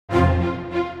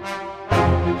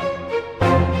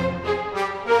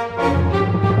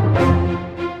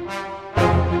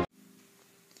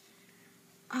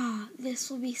this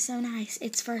will be so nice.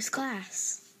 It's first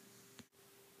class.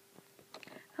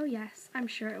 Oh yes, I'm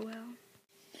sure it will.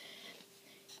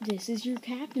 This is your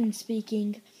captain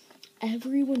speaking.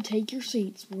 Everyone take your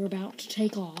seats. We're about to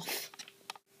take off.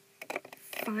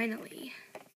 Finally.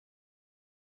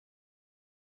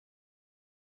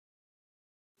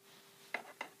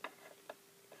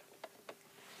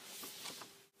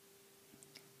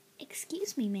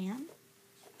 Excuse me, ma'am.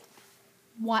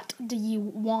 What do you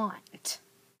want?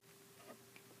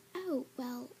 Oh,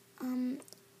 well,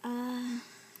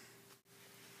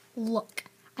 Look,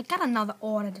 I got another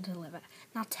order to deliver.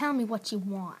 Now tell me what you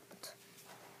want.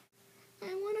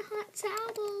 I want a hot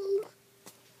towel.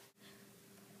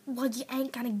 Well, you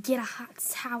ain't gonna get a hot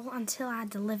towel until I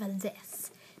deliver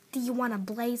this. Do you want a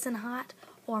blazing hot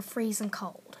or freezing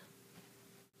cold?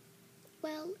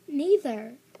 Well,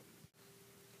 neither.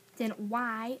 Then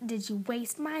why did you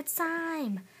waste my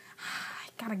time? I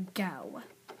gotta go.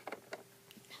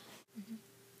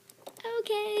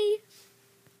 Okay.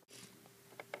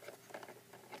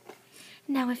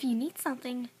 Now, if you need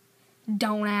something,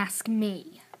 don't ask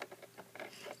me.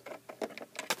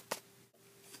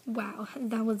 Wow,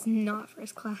 that was not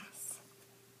first class.